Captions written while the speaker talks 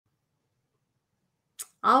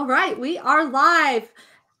All right, we are live.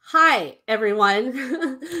 Hi,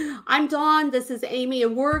 everyone. I'm Dawn. This is Amy,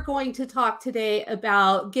 and we're going to talk today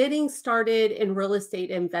about getting started in real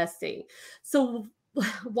estate investing. So,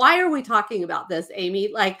 why are we talking about this, Amy?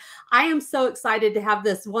 Like, I am so excited to have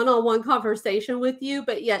this one on one conversation with you,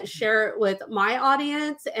 but yet share it with my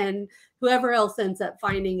audience and whoever else ends up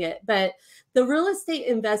finding it. But the real estate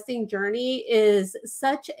investing journey is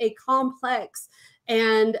such a complex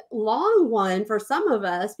and long one for some of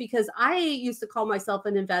us because I used to call myself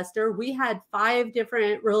an investor. We had 5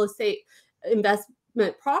 different real estate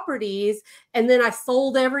investment properties, and then I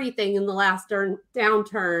sold everything in the last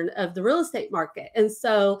downturn of the real estate market. And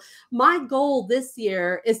so my goal this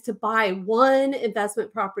year is to buy one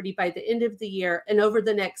investment property by the end of the year, and over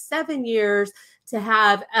the next 7 years to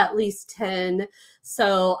have at least 10.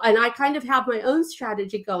 So, and I kind of have my own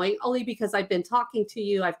strategy going only because I've been talking to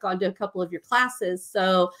you. I've gone to a couple of your classes.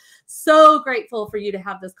 So grateful for you to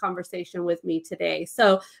have this conversation with me today.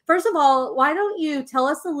 So, first of all, why don't you tell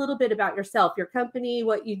us a little bit about yourself, your company,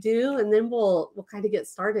 what you do, and then we'll kind of get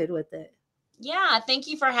started with it. Yeah, thank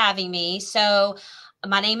you for having me. So,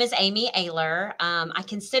 my name is Amy Ayler. I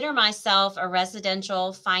consider myself a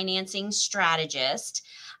residential financing strategist.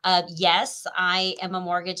 Yes, I am a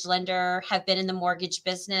mortgage lender, have been in the mortgage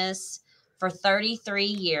business for 33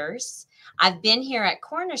 years. I've been here at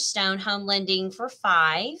Cornerstone Home Lending for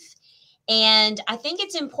 5. And I think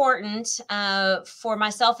it's important for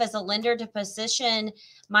myself as a lender to position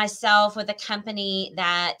myself with a company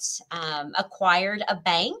that acquired a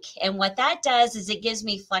bank. And what that does is it gives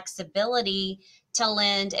me flexibility to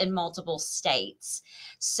lend in multiple states.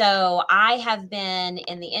 So I have been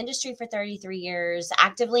in the industry for 33 years,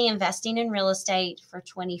 actively investing in real estate for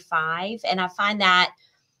 25. And I find that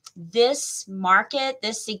this market,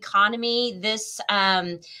 this economy, this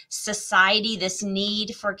society, this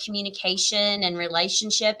need for communication and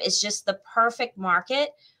relationship is just the perfect market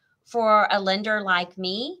for a lender like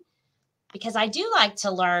me, because I do like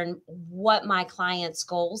to learn what my clients'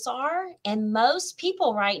 goals are. And most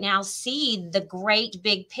people right now see the great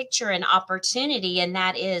big picture and opportunity, and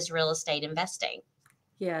that is real estate investing.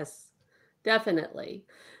 Yes, definitely.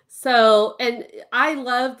 So, and I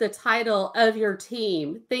love the title of your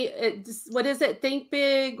team. What is it? Think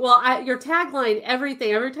big. Well, your tagline,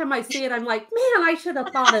 everything. Every time I see it, I'm like, man, I should have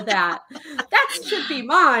thought of that. That should be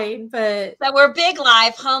mine. But So we're Big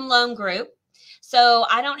Life Home Loan Group. So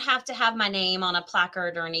I don't have to have my name on a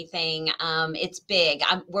placard or anything. It's big.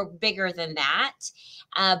 We're bigger than that.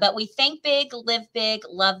 But we think big, live big,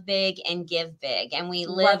 love big, and give big. And we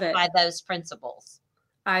live love it. by those principles.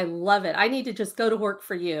 I love it. I need to just go to work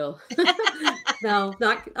for you. No,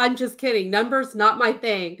 not, I'm just kidding. Numbers, not my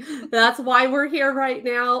thing. That's why we're here right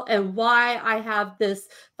now and why I have this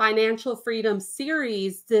financial freedom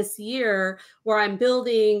series this year where I'm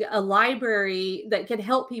building a library that can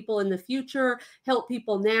help people in the future, help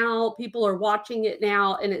people now. People are watching it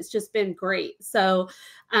now, and it's just been great. So,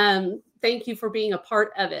 thank you for being a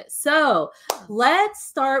part of it. So, let's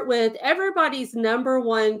start with everybody's number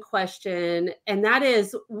one question. And that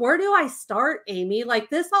is, where do I start, Amy?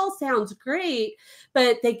 Like, this all sounds great,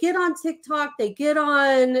 but they get on TikTok, they get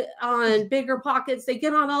on Bigger Pockets, they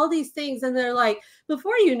get on all these things, and they're like,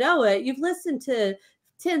 before you know it, you've listened to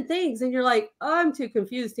 10 things and you're like, oh, I'm too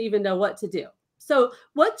confused to even know what to do. So,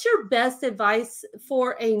 what's your best advice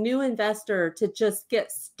for a new investor to just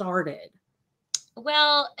get started?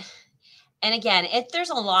 Well, and again, if there's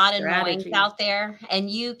a lot of noise Strategy. out there, and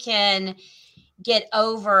you can get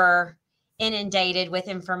over inundated with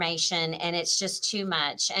information and it's just too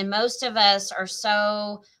much. And most of us are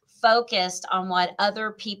so focused on what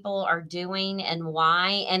other people are doing and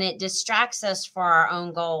why, and it distracts us for our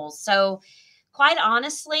own goals. So, quite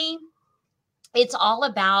honestly, it's all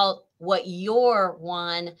about what your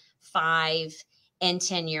 1, 5, and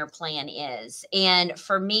 10 year plan is. And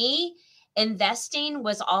for me, investing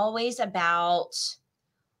was always about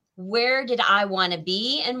where did I want to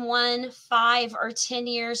be in 1, 5, or 10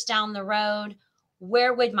 years down the road?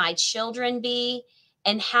 Where would my children be?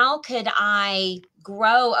 And how could I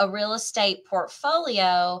grow a real estate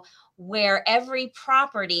portfolio where every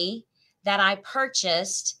property that I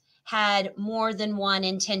purchased had more than one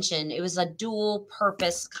intention? It was a dual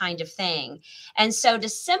purpose kind of thing. And so, to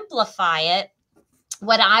simplify it,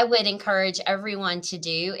 what I would encourage everyone to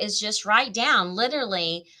do is just write down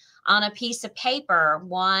literally on a piece of paper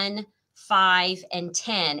 1, 5, and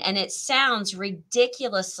 10. And it sounds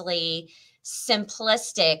ridiculously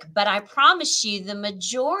simplistic, but I promise you, the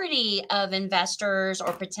majority of investors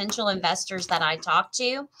or potential investors that I talk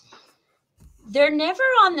to, they're never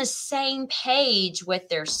on the same page with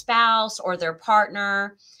their spouse or their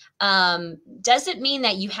partner. Doesn't mean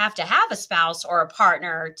that you have to have a spouse or a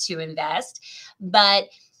partner to invest, but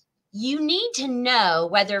you need to know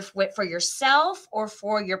whether for yourself or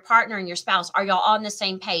for your partner and your spouse, are y'all on the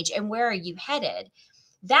same page, and where are you headed?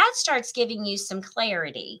 That starts giving you some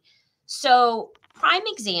clarity. So, prime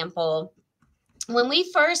example, when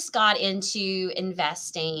we first got into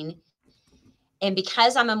investing, and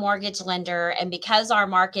because I'm a mortgage lender and because our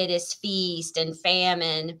market is feast and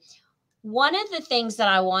famine, one of the things that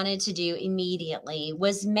I wanted to do immediately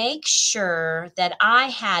was make sure that I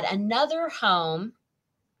had another home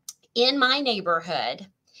in my neighborhood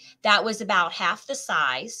that was about half the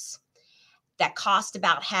size, that cost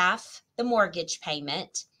about half the mortgage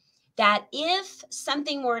payment, that if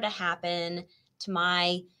something were to happen to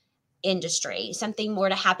my industry, something were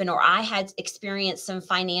to happen, or I had experienced some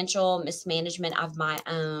financial mismanagement of my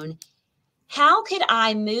own, how could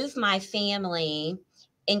I move my family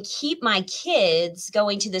and keep my kids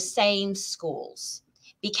going to the same schools?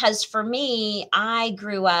 Because for me, I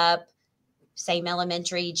grew up same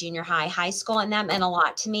elementary, junior high, high school, and that meant a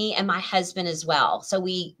lot to me and my husband as well. So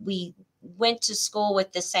we went to school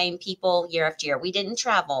with the same people year after year. We didn't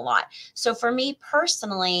travel a lot. So for me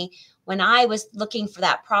personally, when I was looking for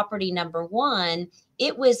that property number one,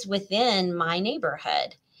 it was within my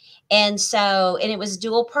neighborhood. And it was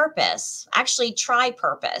dual purpose, actually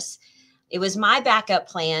tri-purpose. It was my backup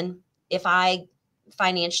plan if I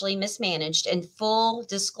financially mismanaged. And full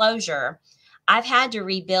disclosure, I've had to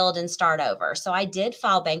rebuild and start over. So I did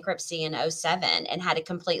file bankruptcy in '07 and had to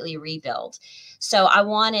completely rebuild. So I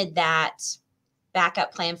wanted that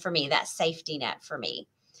backup plan for me, that safety net for me.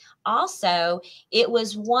 Also, it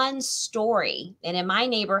was one story. And in my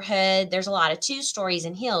neighborhood, there's a lot of two stories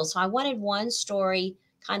and hills. So I wanted one story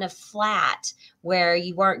kind of flat where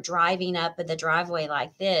you weren't driving up in the driveway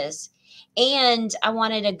like this. And I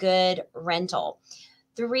wanted a good rental.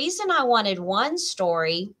 The reason I wanted one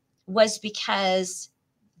story was because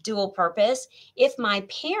dual purpose. If my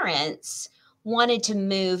parents wanted to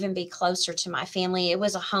move and be closer to my family, it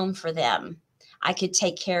was a home for them. I could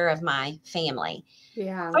take care of my family.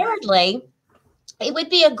 Yeah. Thirdly, it would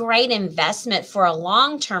be a great investment for a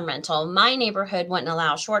long-term rental. My neighborhood wouldn't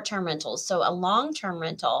allow short-term rentals, so a long-term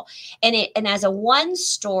rental. And as a one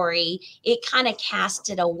story, it kind of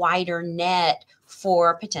casted a wider net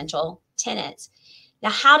for potential tenants.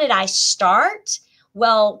 Now, how did I start?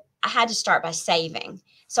 Well, I had to start by saving.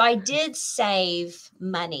 So I did save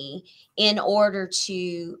money in order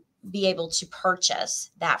to be able to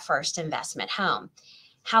purchase that first investment home.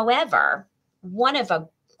 However, one of a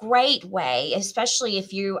great way, especially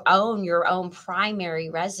if you own your own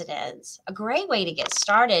primary residence, a great way to get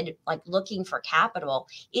started, like looking for capital,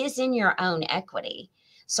 is in your own equity.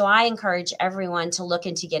 So I encourage everyone to look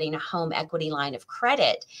into getting a home equity line of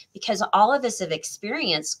credit, because all of us have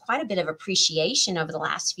experienced quite a bit of appreciation over the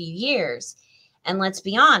last few years. And let's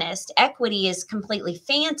be honest, equity is completely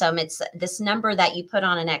phantom. It's this number that you put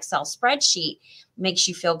on an Excel spreadsheet, makes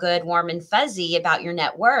you feel good, warm, and fuzzy about your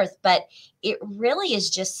net worth. But it really is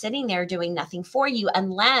just sitting there doing nothing for you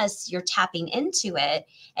unless you're tapping into it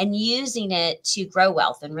and using it to grow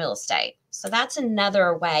wealth in real estate. So that's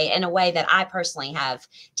another way, and a way that I personally have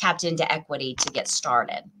tapped into equity to get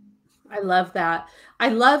started. I love that. I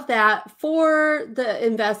love that for the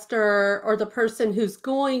investor or the person who's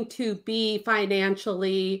going to be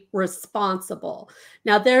financially responsible.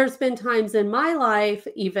 Now, there's been times in my life,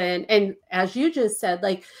 even, and as you just said,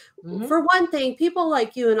 like, Mm-hmm. for one thing, people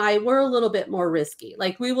like you and I, we're a little bit more risky.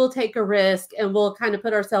 Like, we will take a risk and we'll kind of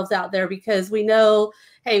put ourselves out there because we know,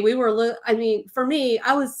 hey, I mean, for me,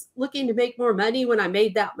 I was looking to make more money when I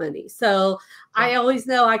made that money. So I Yeah. always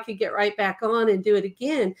know I could get right back on and do it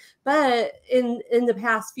again. But in the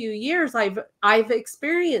past few years, I've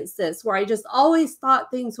experienced this where I just always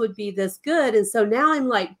thought things would be this good. And so now I'm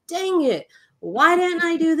like, dang it. Why didn't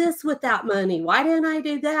I do this with that money? Why didn't I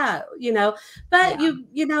do that? But Yeah.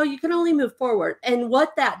 you can only move forward. And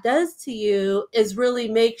what that does to you is really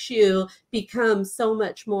makes you become so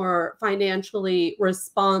much more financially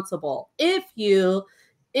responsible if you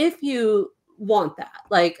want that.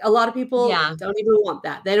 Like, a lot of people Yeah. don't even want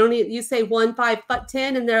that. They don't even, you say 1, 5,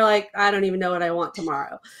 10, and they're like, I don't even know what I want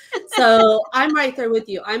tomorrow. So I'm right there with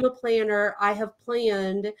you. I'm a planner. I have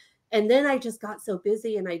planned, and then I just got so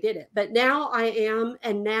busy and I did it. But now I am,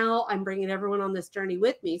 and now I'm bringing everyone on this journey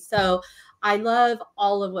with me. So I love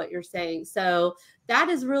all of what you're saying. So that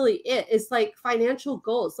is really it. It's like financial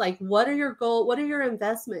goals. Like, what are your goals? What are your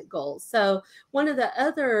investment goals? So one of the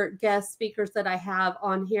other guest speakers that I have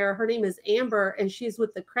on here, her name is Amber, and she's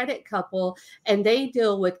with the Credit Couple, and they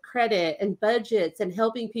deal with credit and budgets and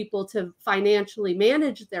helping people to financially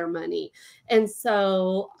manage their money. And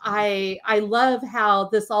so I love how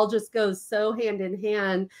this all just goes so hand in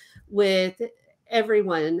hand with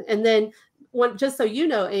everyone. And then one, just so you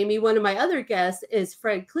know, Amy, one of my other guests is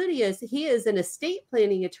Fred Cludius. He is an estate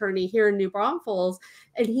planning attorney here in New Braunfels,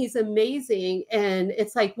 and he's amazing. And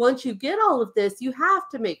it's like, once you get all of this, you have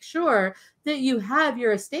to make sure that you have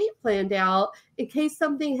your estate planned out in case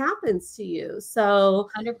something happens to you. So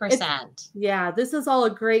 100%. yeah, this is all a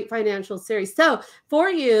great financial series. So for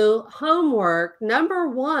you, homework number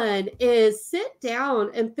one is sit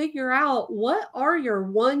down and figure out what are your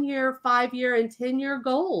 1 year, 5 year, and 10-year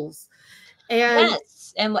goals. And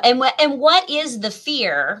Yes. And what is the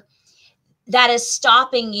fear that is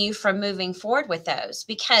stopping you from moving forward with those?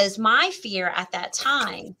 Because my fear at that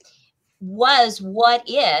time was, what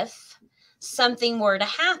if something were to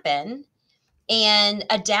happen and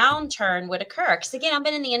a downturn would occur? Because again, I've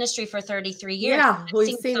been in the industry for 33 years. yeah, I've we've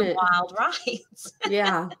seen seen some it. wild rides.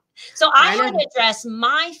 Yeah, So I I had know. to address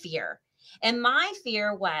my fear. And my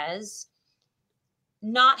fear was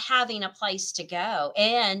not having a place to go.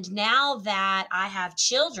 And now that I have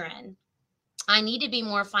children, I need to be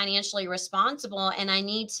more financially responsible, and I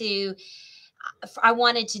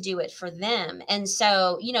wanted to do it for them. And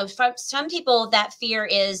so, for some people, that fear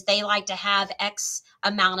is they like to have X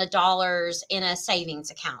amount of dollars in a savings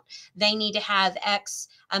account. They need to have X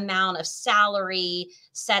amount of salary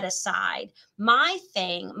set aside. My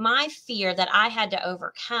fear that I had to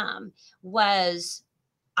overcome was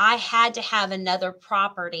I had to have another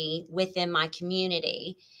property within my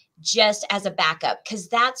community just as a backup, because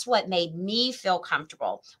that's what made me feel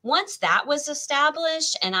comfortable. Once that was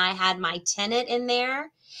established and I had my tenant in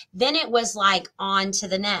there, then it was like on to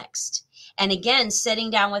the next. And again, sitting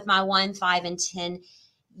down with my 1, 5, and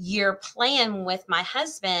 10-year plan with my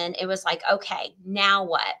husband, it was like, okay, now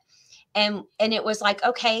what? And it was like,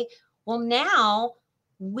 okay, well, now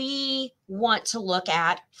we want to look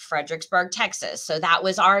at Fredericksburg, Texas. So that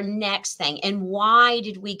was our next thing. And why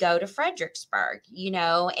did we go to Fredericksburg?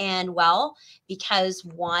 And well, because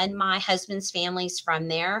one, my husband's family's from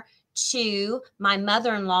there. Two, my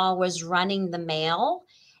mother-in-law was running the mail,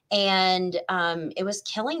 and it was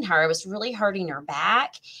killing her. It was really hurting her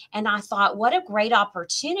back. And I thought, what a great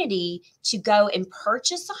opportunity to go and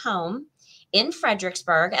purchase a home in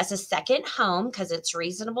Fredericksburg as a second home, because it's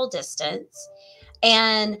reasonable distance,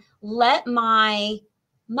 and let my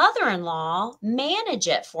mother-in-law manage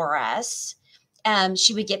it for us.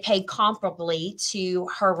 She would get paid comparably to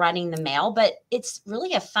her running the mail, but it's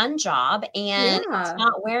really a fun job, and it's Yeah.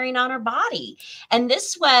 not wearing on her body. And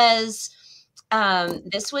this was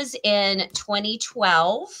in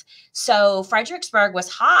 2012. So Fredericksburg was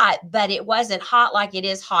hot, but it wasn't hot like it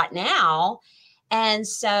is hot now. And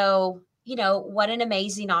so, what an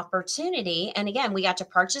amazing opportunity. And again, we got to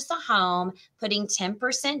purchase a home, putting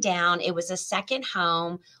 10% down. It was a second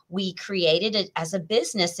home. We created it as a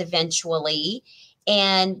business eventually,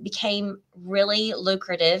 and became really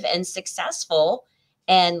lucrative and successful,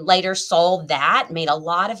 and later sold that, made a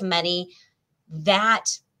lot of money.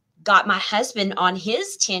 That got my husband on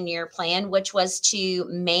his 10-year plan, which was to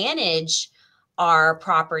manage our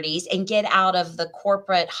properties and get out of the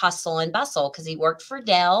corporate hustle and bustle, because he worked for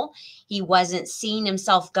Dell. He wasn't seeing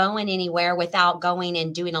himself going anywhere without going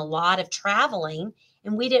and doing a lot of traveling.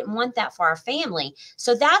 And we didn't want that for our family.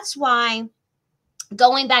 So that's why,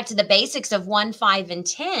 going back to the basics of 1, 5, and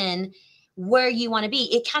 10, where you want to be,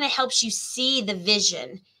 it kind of helps you see the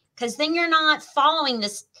vision, because then you're not following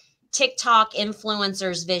this TikTok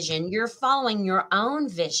influencer's vision. You're following your own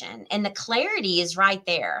vision, and the clarity is right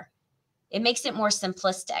there. It makes it more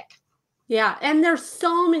simplistic. Yeah, and there's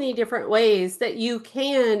so many different ways that you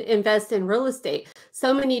can invest in real estate.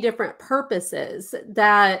 So many different purposes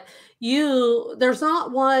that there's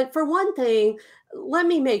not one. For one thing, let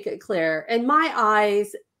me make it clear. In my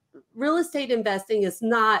eyes, real estate investing is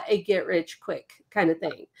not a get rich quick kind of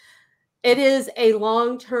thing. It is a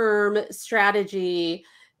long-term strategy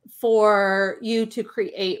for you to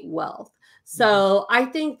create wealth. So I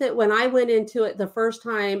think that when I went into it the first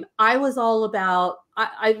time, I was all about,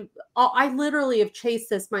 I literally have chased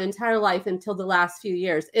this my entire life until the last few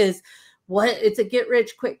years, is what it's a get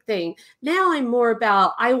rich quick thing. Now I'm more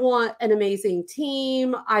about, I want an amazing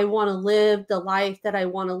team. I want to live the life that I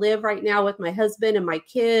want to live right now with my husband and my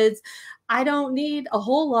kids. I don't need a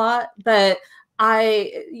whole lot, but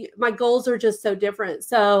my goals are just so different.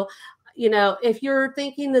 So if you're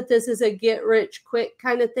thinking that this is a get rich quick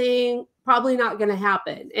kind of thing, probably not going to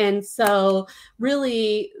happen. And so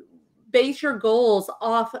really base your goals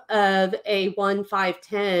off of a 1, 5,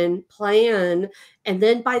 10 plan. And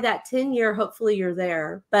then by that 10-year, hopefully you're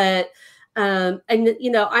there. But I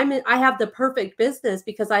have the perfect business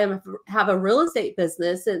because have a real estate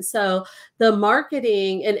business. And so the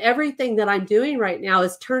marketing and everything that I'm doing right now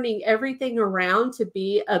is turning everything around to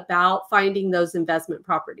be about finding those investment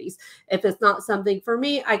properties. If it's not something for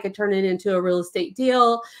me, I could turn it into a real estate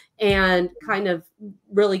deal and kind of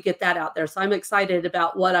really get that out there. So I'm excited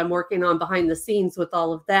about what I'm working on behind the scenes with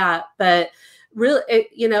all of that. But really,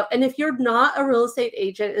 and if you're not a real estate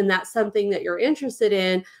agent and that's something that you're interested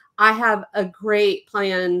in, I have a great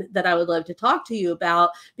plan that I would love to talk to you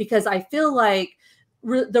about, because I feel like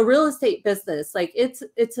the real estate business, like it's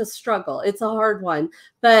a struggle. It's a hard one.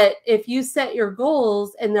 But if you set your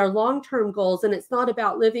goals and they're long-term goals, and it's not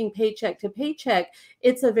about living paycheck to paycheck,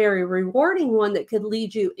 it's a very rewarding one that could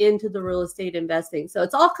lead you into the real estate investing. So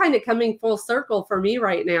it's all kind of coming full circle for me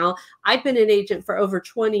right now. I've been an agent for over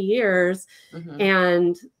 20 years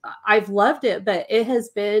and I've loved it, but it has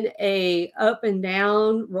been a up and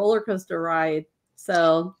down roller coaster ride.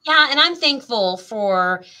 So yeah, and I'm thankful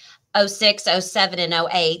for 06, 07, and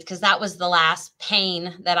 08, because that was the last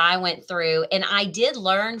pain that I went through. And I did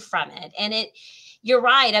learn from it. And you're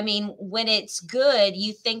right. I mean, when it's good,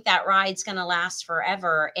 you think that ride's going to last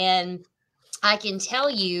forever. And I can tell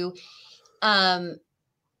you,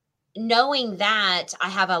 knowing that I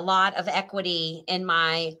have a lot of equity in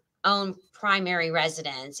my own primary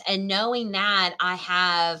residence, and knowing that I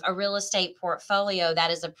have a real estate portfolio that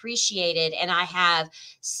is appreciated, and I have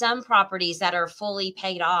some properties that are fully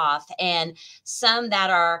paid off, and some that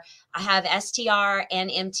I have STR and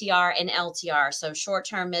MTR and LTR, so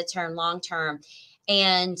short-term, mid-term, long-term,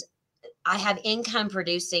 and I have income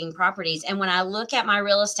producing properties. And when I look at my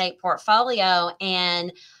real estate portfolio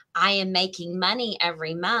and I am making money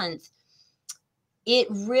every month, it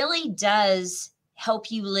really does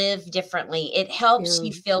help you live differently. It helps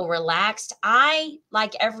you feel relaxed. I,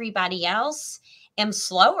 like everybody else, am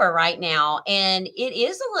slower right now. And it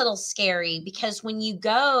is a little scary, because when you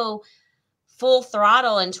go full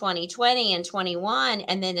throttle in 2020 and 21,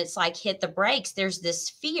 and then it's like hit the brakes, there's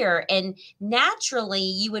this fear. And naturally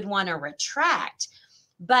you would want to retract.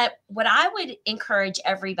 But what I would encourage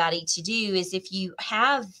everybody to do is, if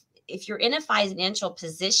you're in a financial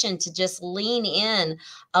position, to just lean in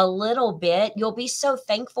a little bit. You'll be so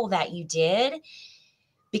thankful that you did,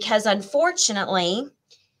 because unfortunately,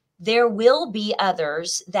 there will be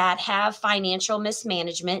others that have financial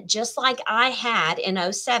mismanagement, just like I had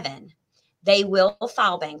in 07. They will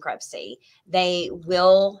file bankruptcy. They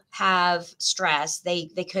will have stress. They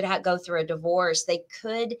could go through a divorce. They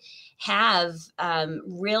could have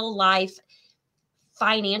real life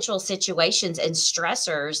financial situations and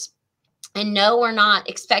stressors. And no, we're not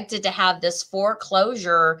expected to have this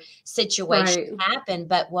foreclosure situation happen.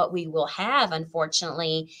 But what we will have,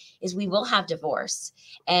 unfortunately, is we will have divorce,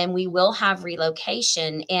 and we will have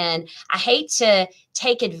relocation. And I hate to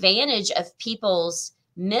take advantage of people's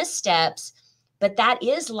missteps, but that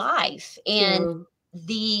is life. And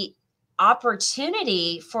the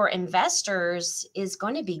opportunity for investors is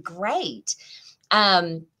going to be great.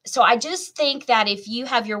 So I just think that if you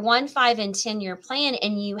have your 1, 5, and 10-year plan,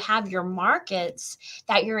 and you have your markets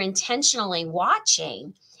that you're intentionally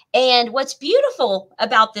watching, and what's beautiful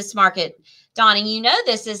about this market, Donnie,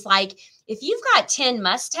 this is like, if you've got 10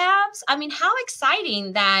 must-haves, I mean, how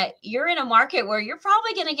exciting that you're in a market where you're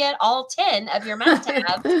probably going to get all 10 of your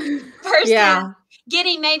must-haves versus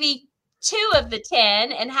getting maybe 2 of the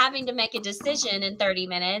 10 and having to make a decision in 30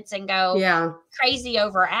 minutes and go crazy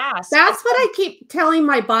over ask. That's what I keep telling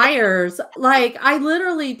my buyers. Like, I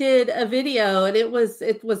literally did a video, and it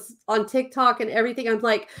was on TikTok and everything. I'm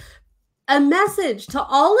like, a message to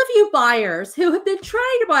all of you buyers who have been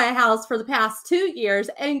trying to buy a house for the past 2 years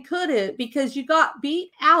and couldn't because you got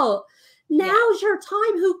beat out. Now's your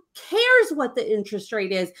time. Who cares what the interest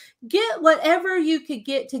rate is? Get whatever you could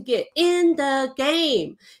get to get in the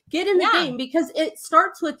game. Get in the game, because it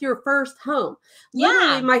starts with your first home.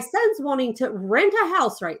 Literally, my son's wanting to rent a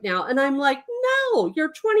house right now. And I'm like, no,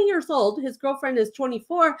 you're 20 years old. His girlfriend is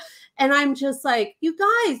 24. And I'm just like, you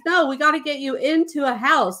guys, no, we got to get you into a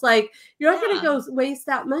house. Like, you're not going to go waste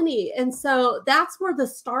that money. And so that's where the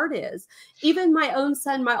start is. Even my own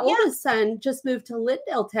son, my oldest son, just moved to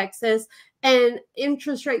Lindale, Texas. And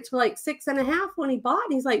interest rates were like 6.5 when he bought.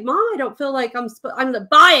 And he's like, Mom, I don't feel like I'm going to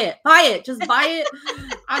buy it. Just buy it.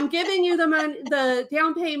 I'm giving you the money, the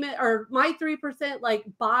down payment, or my 3%, like,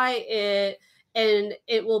 buy it. and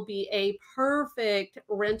it will be a perfect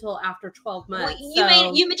rental after 12 Well, months.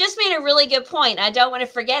 you just made a really good point. I don't want to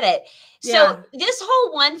forget it. So Yeah. this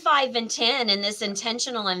whole 1, 5, and 10 and this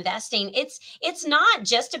intentional investing, it's not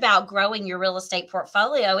just about growing your real estate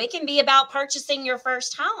portfolio. It can be about purchasing your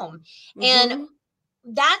first home. And Mm-hmm.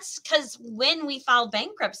 that's because when we filed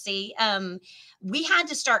bankruptcy, we had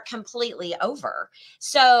to start completely over.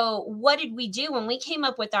 So what did we do when we came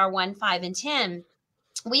up with our 1, 5, and 10?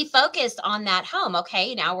 We focused on that home.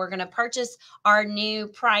 Okay, now we're going to purchase our new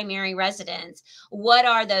primary residence. What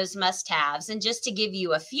are those must haves? And just to give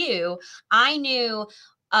you a few, I knew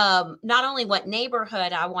not only what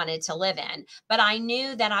neighborhood I wanted to live in, but I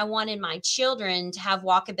knew that I wanted my children to have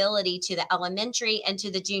walkability to the elementary and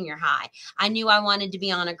to the junior high. I knew I wanted to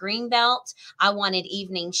be on a green belt. I wanted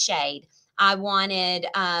evening shade. I wanted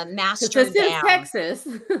Because master this is down. Texas.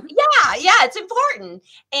 Yeah, it's important.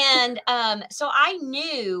 And so I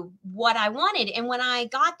knew what I wanted. And when I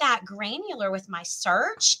got that granular with my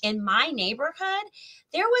search in my neighborhood,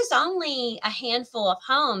 there was only a handful of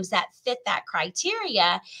homes that fit that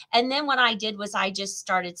criteria. And then what I did was I just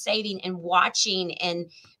started saving and watching and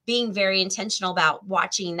being very intentional about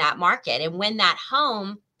watching that market. And when that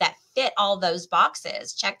home that fit all those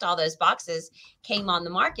boxes, checked all those boxes, came on the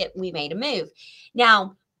market, we made a move.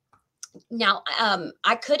 Now,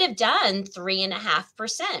 I could have done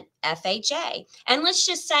 3.5% FHA. And let's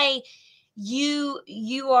just say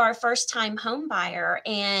you are a first time home buyer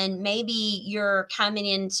and maybe you're coming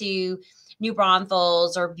into New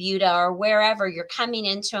Braunfels or Buda or wherever you're coming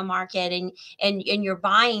into a market and you're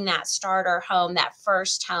buying that starter home, that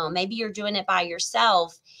first home. Maybe you're doing it by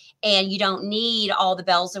yourself and you don't need all the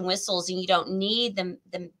bells and whistles and you don't need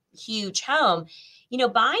the huge home.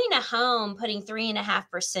 Buying a home, putting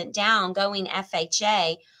 3.5% down, going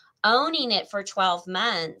FHA, owning it for 12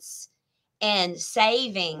 months and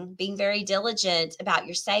saving, being very diligent about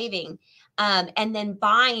your saving, and then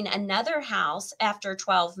buying another house after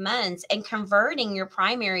 12 months and converting your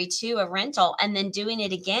primary to a rental and then doing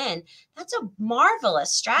it again. That's a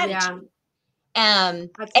marvelous Yeah, strategy.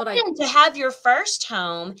 that's what I And to have your first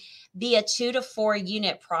home be a 2 to 4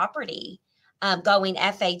 unit property, going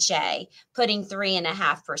FHA, putting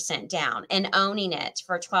 3.5% down and owning it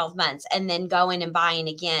for 12 months and then going and buying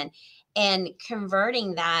again and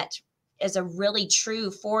converting that as a really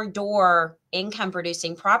true 4-door income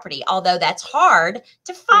producing property. Although that's hard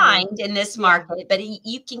to yeah, find in this yeah. market, but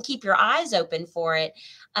you can keep your eyes open for it.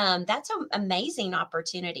 That's an amazing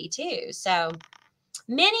opportunity too. So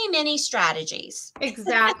many, many strategies.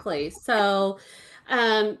 Exactly. So,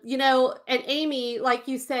 and Amy, like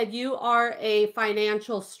you said, you are a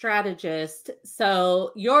financial strategist.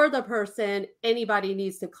 So you're the person anybody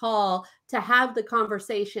needs to call to have the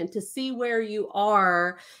conversation, to see where you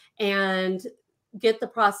are and get the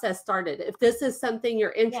process started. If this is something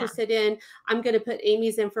you're Yeah. interested in, I'm going to put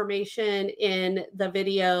Amy's information in the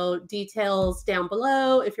video details down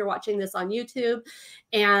below if you're watching this on YouTube.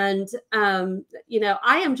 And,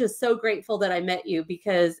 I am just so grateful that I met you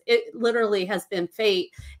because it literally has been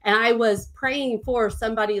fate. And I was praying for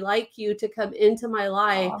somebody like you to come into my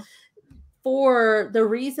life Oh, for the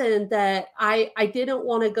reason that I didn't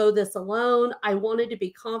want to go this alone. I wanted to be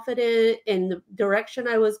confident in the direction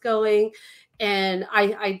I was going. And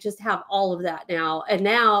I just have all of that now. And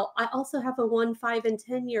now I also have a 1, 5, and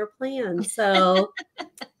 10-year plan. So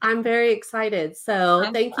I'm very excited. So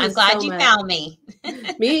thank you I'm glad so you much. found me.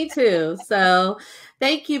 Me too. So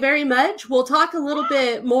thank you very much. We'll talk a little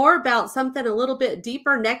bit more about something a little bit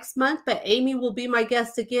deeper next month, but Amy will be my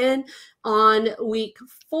guest again on week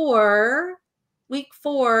four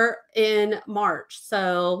in March.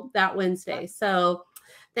 So that Wednesday. So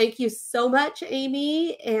thank you so much,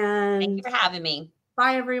 Amy. Thank you And for having me.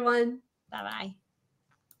 bye, everyone. Bye bye.